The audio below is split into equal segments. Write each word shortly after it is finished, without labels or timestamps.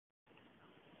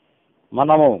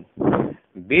మనము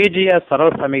బీజీయ సరళ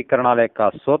సమీకరణాల యొక్క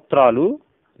సూత్రాలు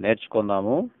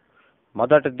నేర్చుకుందాము.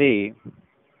 మొదటిది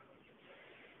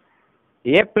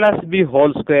a plus B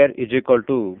whole square is equal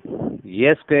to A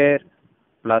square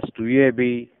plus 2ab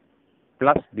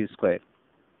plus B square.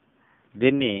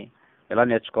 దీన్ని ఎలా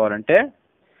నేర్చుకోవాలంటే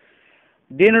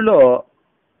దీనిలో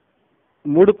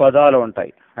 3 పదాలు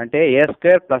ఉంటాయి. అంటే ఏ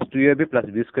square plus 2ab plus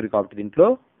B square కాబట్టి దీంట్లో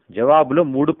జవాబులో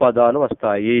 3 పదాలు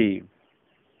వస్తాయి.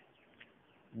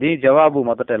 దీని జవాబు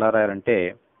మొదట ఎలా రాయాలంటే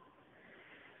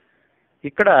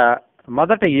ఇక్కడ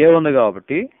మొదట ఏ ఉంది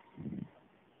కాబట్టి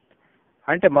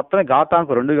అంటే మొత్తం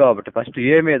ఘాతాంకం 2 కాబట్టి ఫస్ట్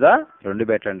ఏ మీద 2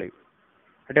 పెట్టండి.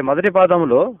 అంటే మొదటి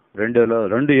పదంలో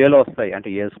 2 ఏలు వస్తాయి అంటే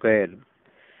ఏ స్క్వేర్.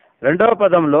 రెండవ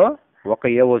పదంలో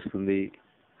 1 ఏ వస్తుంది.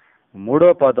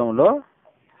 మూడవ పదంలో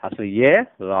అసలు ఏ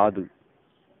రాదు.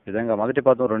 ఈ విధంగా మొదటి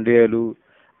పదం 2 ఏలు,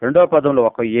 రెండవ పదంలో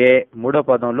 1 ఏ, మూడవ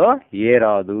పదంలో ఏ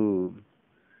రాదు.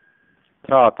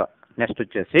 తర్వాత నెక్స్ట్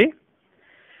వచ్చేసి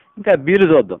ఇంకా బీలు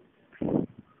చూద్దాం.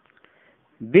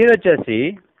 బీలు వచ్చేసి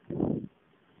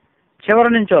చివరి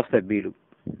నుంచి వస్తాయి బీలు.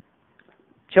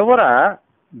 చివర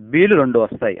బీలు 2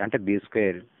 వస్తాయి అంటే బి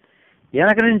స్క్వేర్.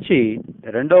 వెనక నుంచి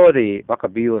రెండవది 1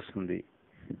 బి వస్తుంది.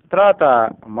 తర్వాత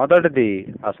మొదటిది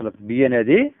అసలు బి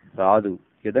అనేది రాదు.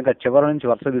 ఈ విధంగా చివరి నుంచి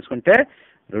వరుస తీసుకుంటే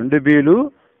 2 బీలు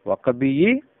 1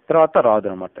 బిఈ తర్వాత రాదు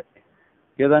అనమాట.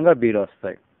 ఈ విధంగా బీలు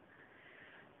వస్తాయి.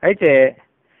 అయితే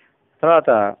తర్వాత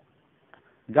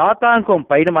ఘాతాంకం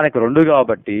పైన మనకి 2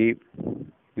 కాబట్టి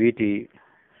వీటి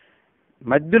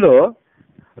మధ్యలో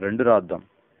 2 రాద్దాం.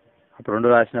 అప్పుడు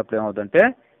 2 రాసినప్పుడు ఏమవుతుందంటే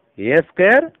ఏ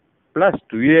square plus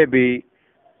 2ab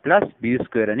plus B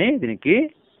square అని దీనికి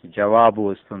జవాబు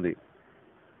వస్తుంది.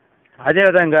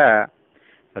 అదేవిధంగా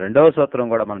రెండవ సూత్రం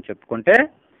కూడా మనం చెప్పుకుంటే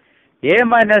ఏ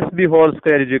minus B whole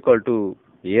square is equal to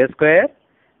A square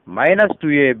minus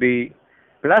 2ab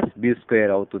plus B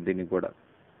square అవుతుంది. దీనికి కూడా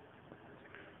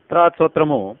తర్వాత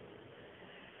సూత్రము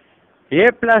ఏ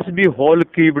plus B whole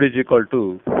cubed is equal to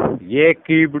A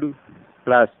cubed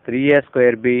plus 3a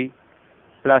square B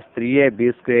plus 3ab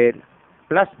square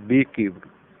plus B cubed.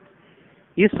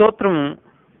 ఈ సూత్రం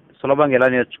సులభంగా ఎలా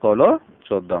నేర్చుకోవాలో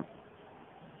చూద్దాం.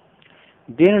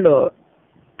 దీనిలో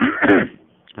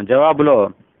జవాబులో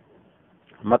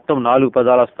మొత్తం 4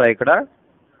 పదాలు వస్తాయి. ఇక్కడ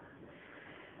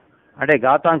అంటే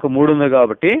ఘాతాంకం 3 ఉంది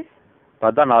కాబట్టి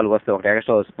పదాలు 4 వస్తాయి. ఒకటి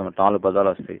ఎక్స్ట్రా వస్తుంది, 4 పదాలు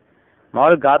వస్తాయి.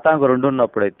 మామూలుగా ఘాతాంకం 2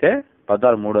 ఉన్నప్పుడైతే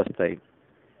పదాలు 3 వస్తాయి.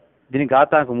 దీనికి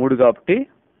ఘాతాంకం 3 కాబట్టి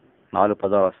 4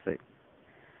 పదాలు వస్తాయి.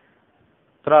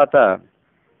 తర్వాత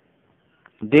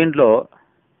దీంట్లో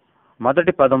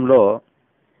మొదటి పదంలో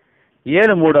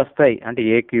ఏలు 3 వస్తాయి అంటే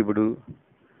ఏ క్యూబుడు.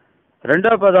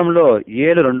 రెండవ పదంలో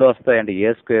ఏలు 2 వస్తాయి అంటే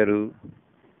ఏ స్క్వేరు.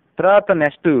 తర్వాత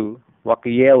నెక్స్ట్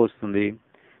 1 ఏ వస్తుంది.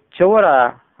 చివర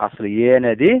అసలు ఏ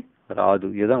అనేది రాదు.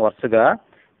 ఈ విధంగా వరుసగా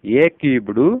ఏ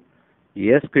క్యూబుడు,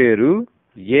 ఏ స్క్వేరు,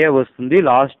 ఏ వస్తుంది,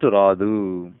 లాస్ట్ రాదు.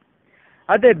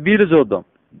 అదే బీలు చూద్దాం.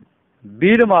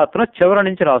 బీలు మాత్రం చివర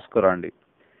నుంచి రాసుకురండి.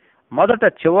 మొదట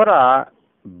చివర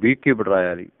బీ క్యూబుడు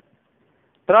రాయాలి.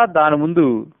 తర్వాత దాని ముందు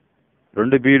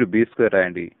 2 బీలు బీ స్క్వేర్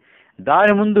రాయండి.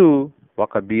 దాని ముందు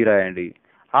 1 బీ రాయండి.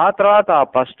 ఆ తర్వాత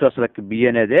ఫస్ట్ అసలు బి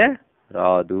అనేదే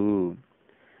రాదు.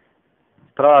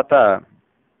 తర్వాత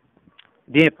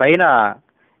దీనిపైన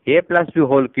ఏ ప్లస్ బి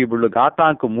హోల్ క్యూబుడ్లో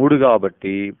ఘాతాంకం 3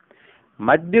 కాబట్టి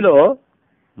మధ్యలో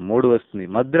 3 వస్తుంది.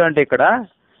 మధ్యలో అంటే ఇక్కడ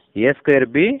ఏ స్క్వేర్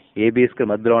బి ఏబి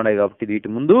స్క్వేర్ మధ్యలో ఉన్నాయి కాబట్టి వీటి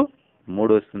ముందు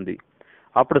 3 వస్తుంది.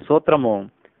 అప్పుడు సూత్రము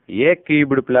ఏ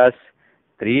cubed plus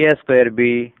 3a square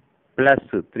B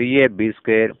plus 3ab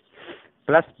square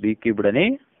plus B cubed అని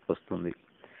వస్తుంది.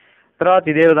 తర్వాత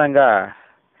ఇదే విధంగా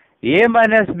ఏ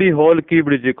minus B whole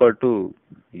cubed is equal to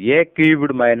A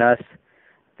cubed minus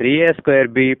 3a square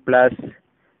B plus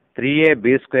 3ab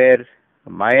square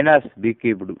minus B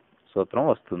cubed సూత్రం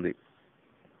వస్తుంది.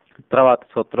 తర్వాత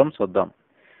సూత్రం చూద్దాం.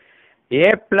 ఏ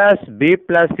plus B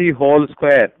plus C whole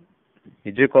square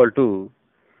is equal to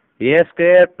A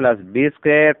square plus B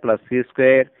square plus C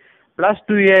square plus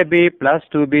 2ab plus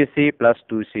 2bc plus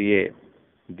 2ca.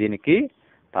 దీనికి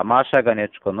తమాషాగా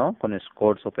నేర్చుకుందాం కొన్ని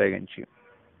codes ఉపయోగించి.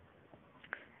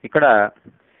 ఇక్కడ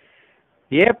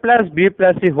ఏ plus B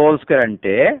plus C whole square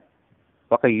అంటే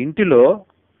ఒక ఇంటిలో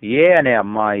ఏ అనే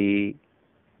అమ్మాయి,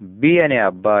 బి అనే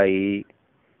అబ్బాయి,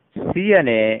 సి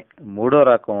అనే 3వ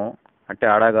రకం అంటే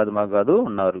ఆడ కాదు మగ కాదు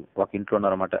ఉన్నారు. ఒక ఇంట్లో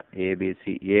ఉన్నారన్నమాట.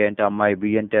 ఏబిసి. ఏ అంటే అమ్మాయి,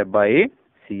 బి అంటే అబ్బాయి,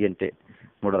 సి అంటే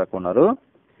 3వ రకం ఉన్నారు.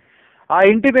 ఆ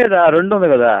ఇంటి మీద 2 ఉంది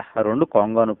కదా, ఆ 2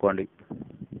 కొంగ అనుకోండి.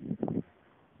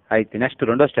 అయితే నెక్స్ట్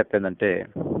రెండో స్టెప్ ఏంటంటే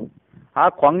ఆ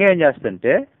కొంగ ఏం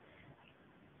చేస్తుందంటే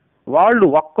వాళ్ళు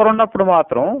ఒక్కరున్నప్పుడు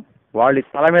మాత్రం వాళ్ళ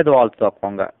తల మీద వాళ్తుంది ఆ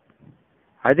కొంగ.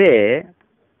 అదే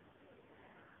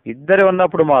ఇద్దరు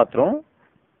ఉన్నప్పుడు మాత్రం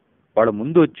వాడు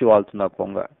ముందు వచ్చి వాళ్తున్నారు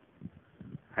కొంగ.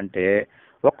 అంటే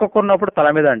ఒక్కొక్కరున్నప్పుడు తల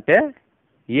మీద అంటే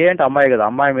ఏ అంటే అమ్మాయి కదా,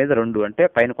 అమ్మాయి మీద 2 అంటే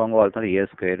పైన కొంగ వాళ్తుంది ఏ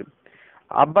స్క్వేర్.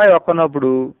 అబ్బాయి ఒక్కన్నప్పుడు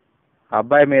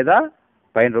అబ్బాయి మీద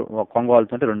పైన కొంగ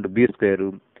వాళ్తుంటే 2 బి స్క్వేరు.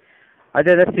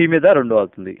 అదే సి మీద 2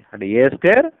 వాళ్తుంది అంటే ఏ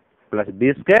square plus B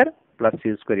square plus C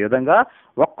square. ఈ విధంగా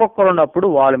ఒక్కొక్కరు ఉన్నప్పుడు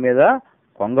వాళ్ళ మీద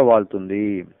కొంగ వాళ్తుంది.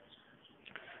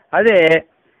 అదే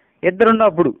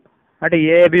ఇద్దరున్నప్పుడు అంటే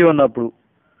ఏబి ఉన్నప్పుడు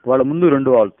వాళ్ళ ముందు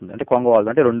 2 వాళ్తుంది అంటే కొంగ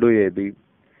వాళ్తుంది అంటే 2 ఏబి.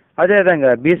 అదేవిధంగా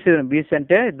బీసీ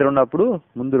అంటే ఇద్దరు ఉన్నప్పుడు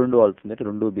ముందు 2 వాళ్తుంది అంటే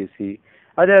 2 బీసీ.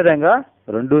 అదేవిధంగా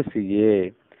 2 సిఏ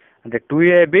అంటే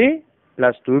 2AB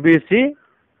plus 2BC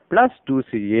plus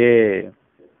 2CA.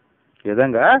 ఈ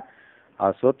విధంగా ఆ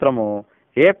సూత్రము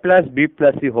ఏ plus B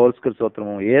plus C whole square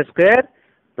సూత్రము ఏ square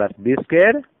plus B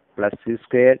square plus C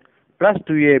square plus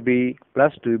 2AB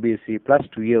plus 2BC plus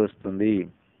 2A వస్తుంది.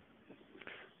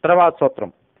 తర్వాత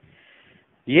సూత్రం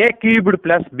ఏ cubed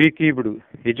plus B cubed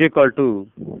is equal to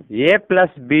A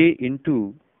plus B into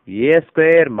A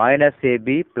square minus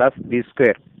AB plus B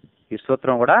square. ఈ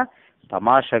సూత్రం కూడా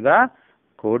తమాషగా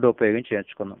code ఉపయోగించి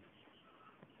నేర్చుకుందాం.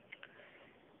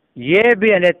 AB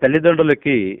అనే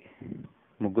తల్లిదండ్రులకి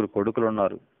 3 కొడుకులు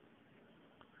ఉన్నారు,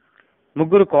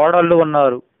 3 కోడళ్ళు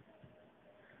ఉన్నారు.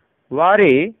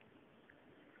 వారి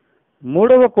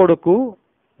 3వ కొడుకు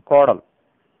కోడలు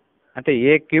అంటే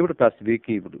ఏ క్యూబ్డ్ ప్లస్ బి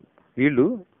క్యూబ్డ్ వీళ్ళు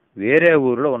వేరే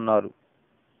ఊరిలో ఉన్నారు.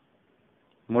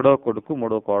 3వ కొడుకు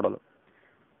 3వ కోడలు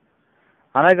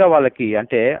అనగా వాళ్ళకి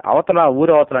అంటే అవతల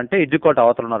ఊరు అవతల అంటే ఇజ్జుకోట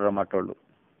అవతల ఉన్నారు అన్నమాట వాళ్ళు.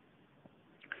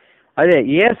 అదే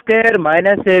ఏ square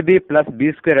minus AB plus B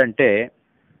square అంటే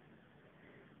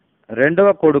 2వ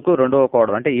కొడుకు 2వ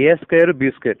కోడలు అంటే ఏ స్క్వేర్ బి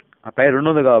స్క్వేర్ పై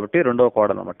 2 ఉంది కాబట్టి 2వ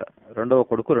కోడలు అనమాట. 2వ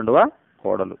కొడుకు 2వ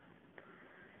కోడలు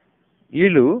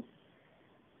వీళ్ళు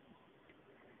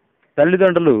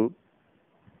తల్లిదండ్రులు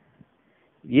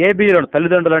ఏబీలో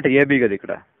తల్లిదండ్రులు అంటే ఏబీ కదా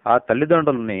ఇక్కడ. ఆ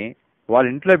తల్లిదండ్రులని వాళ్ళ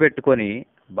ఇంట్లో పెట్టుకొని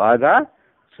బాగా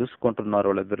చూసుకుంటున్నారు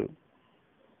వాళ్ళిద్దరు.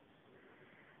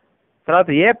 తర్వాత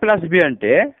ఏ ప్లస్ బి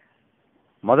అంటే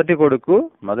మొదటి కొడుకు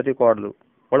మొదటి కోడలు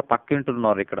వాళ్ళు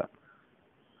పక్కింటున్నారు ఇక్కడ.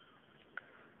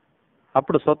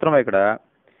 అప్పుడు సూత్రం ఇక్కడ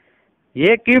ఏ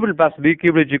cubed plus B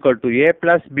cubed is equal to A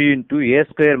plus B into A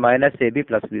square minus AB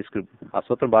plus B square. ఆ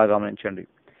సూత్రం బాగా గమనించండి.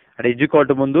 అంటే ఈజ్ ఈక్వల్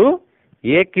టు ముందు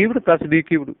ఏ క్యూబ్డ్ ప్లస్ బి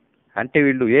క్యూబ్డ్ అంటే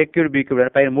వీళ్ళు ఏ క్యూబ్డ్ బి క్యూబ్డ్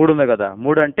అంటే పైన 3 ఉంది కదా,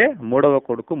 3 అంటే 3వ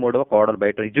కొడుకు 3వ కోడలు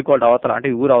బయట ఈజ్ ఈక్వల్ టు అవతల అంటే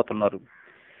ఊరు అవుతున్నారు.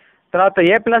 తర్వాత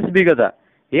ఏ ప్లస్ బి కదా,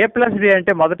 ఏ ప్లస్ బి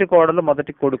అంటే మొదటి కోడలు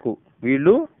మొదటి కొడుకు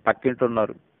వీళ్ళు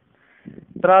పక్కింటున్నారు.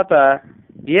 తర్వాత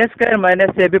ఏ square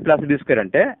minus AB plus B square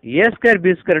అంటే ఏ స్క్వేర్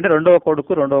బి స్క్వేర్ అంటే 2వ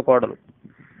కొడుకు 2వ కోడలు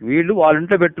వీళ్ళు వాళ్ళ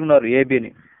ఇంట్లో పెట్టుకున్నారు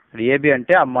ఏబిని. ఏబి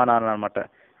అంటే అమ్మా నాన్న అనమాట.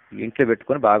 ఇంట్లో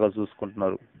పెట్టుకొని బాగా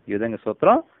చూసుకుంటున్నారు. ఈ విధంగా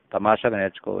సూత్రం తమాషాగా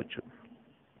నేర్చుకోవచ్చు.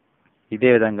 ఇదే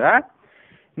విధంగా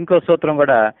ఇంకో సూత్రం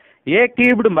కూడా ఏ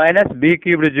cubed minus B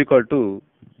cubed is equal to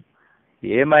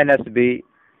A minus B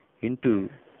into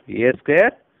A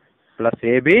square plus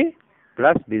AB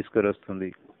plus B square వస్తుంది.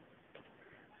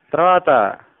 తర్వాత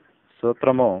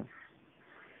సూత్రము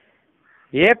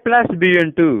ఏ plus B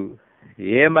into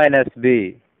A minus B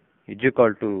is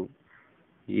equal to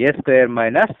A square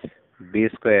minus B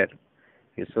square.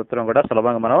 ఈ సూత్రం కూడా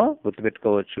సులభంగా మనం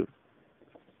గుర్తుపెట్టుకోవచ్చు.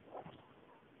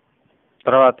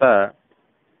 తర్వాత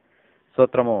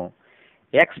సూత్రము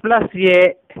X plus A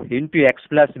into X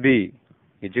plus B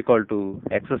is equal to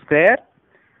X square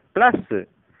plus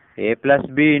A plus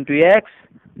B into X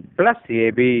plus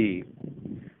AB.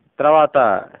 తర్వాత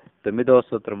 9వ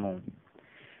సూత్రము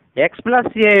X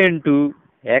plus A into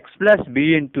X plus B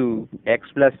into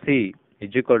X plus C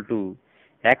is equal to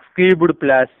X cubed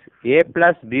plus A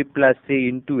plus B plus C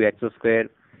into X square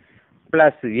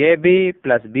plus AB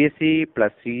plus BC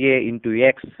plus CA into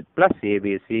X plus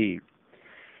ABC.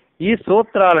 ఈ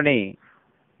సూత్రాలని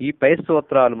ఈ పై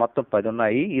సూత్రాలు మొత్తం 10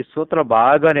 ఉన్నాయి. ఈ సూత్రాలు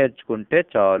బాగా నేర్చుకుంటే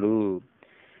చాలు.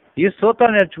 ఈ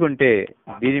సూత్రాలు నేర్చుకుంటే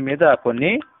దీని మీద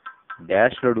కొన్ని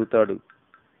డాష్లు అడుగుతాడు.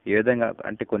 ఏ విధంగా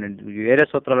అంటే కొన్ని వేరే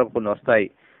సూత్రాలు కొన్ని వస్తాయి.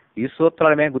 ఈ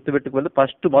సూత్రాలు మేము గుర్తుపెట్టుకోవాలి.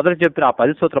 ఫస్ట్ మొదటి చెప్పిన ఆ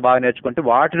 10 సూత్రాలు బాగా నేర్చుకుంటే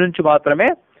వాటి నుంచి మాత్రమే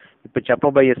ఇప్పుడు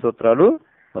చెప్పబోయే సూత్రాలు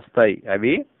వస్తాయి.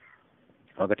 అవి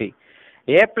 1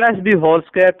 ఏ plus B whole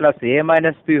square plus A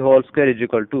minus B whole square is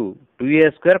equal to 2a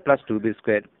square plus 2b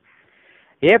square.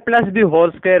 A plus B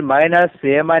whole square minus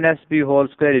A minus B whole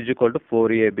square is equal to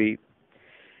 4ab.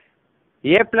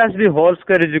 A plus B whole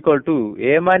square is equal to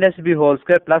A minus B whole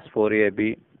square plus 4ab.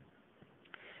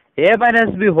 A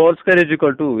minus B whole square is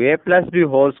equal to A plus B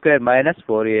whole square minus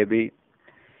 4ab.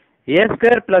 A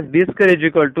square plus B square is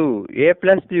equal to A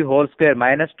plus B whole square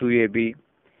minus 2ab.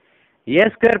 A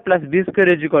square plus B square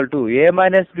is equal to A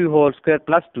minus B whole square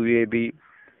plus 2ab.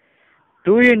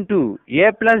 2 into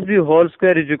a plus b whole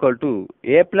square is equal to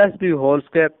a plus b whole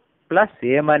square plus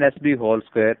a minus b whole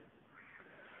square.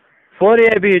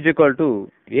 4ab is equal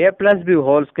to a plus b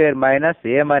whole square minus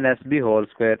a minus b whole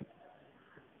square.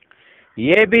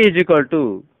 ab is equal to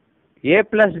a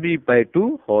plus b by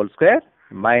 2 whole square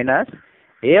minus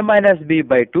a minus b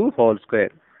by 2 whole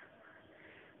square.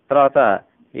 తర్వాత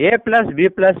a plus b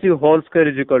plus c whole square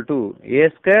is equal to a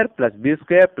square plus b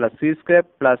square plus c square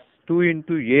plus 2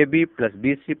 into ab plus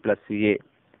bc plus ca.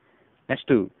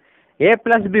 Next, a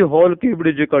plus b whole cubed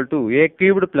is equal to a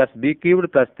cubed plus b cubed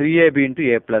plus 3ab into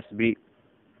a plus b.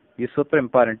 ఈ super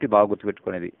important, బాగా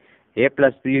గుర్తుపెట్టుకునేది. a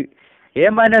plus b a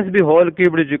minus b whole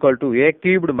cubed is equal to a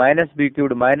cubed minus b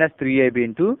cubed minus 3ab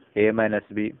into a minus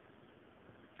b.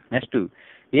 Next,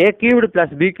 a cubed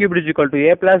plus b cubed is equal to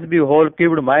a plus b whole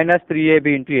cubed minus 3ab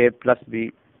into a plus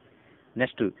b.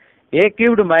 Next, a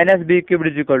cubed minus b cubed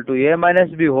is equal to a minus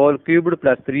b whole cubed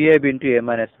plus 3ab into a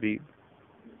minus b.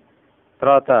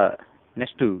 తర్వాత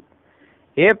next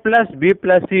a plus b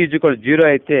plus c is equal to 0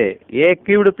 అయితే a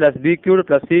cubed plus b cubed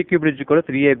plus c cubed is equal to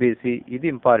 3abc. ఇది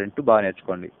important, బాగా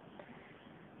నేర్చుకోండి.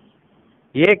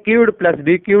 a cubed plus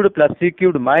b cubed plus c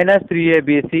cubed minus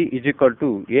 3abc is equal to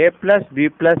a plus b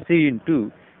plus c into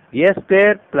a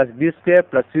square plus b square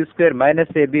plus c square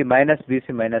minus ab minus bc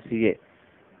minus ca.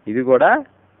 ఇది కూడా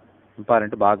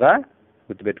important, బాగా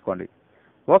గుర్తుపెట్టుకోండి.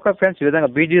 Okay friends, ఈ విధంగా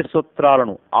BG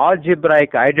సూత్రాలను,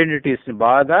 algebraic ఐడెంటిటీస్ని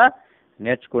బాగా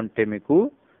నేర్చుకుంటే మీకు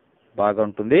బాగా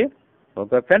ఉంటుంది.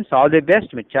 Okay friends, all the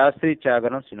best. Me చాస్త్రి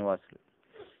Chaganam Srinivasulu.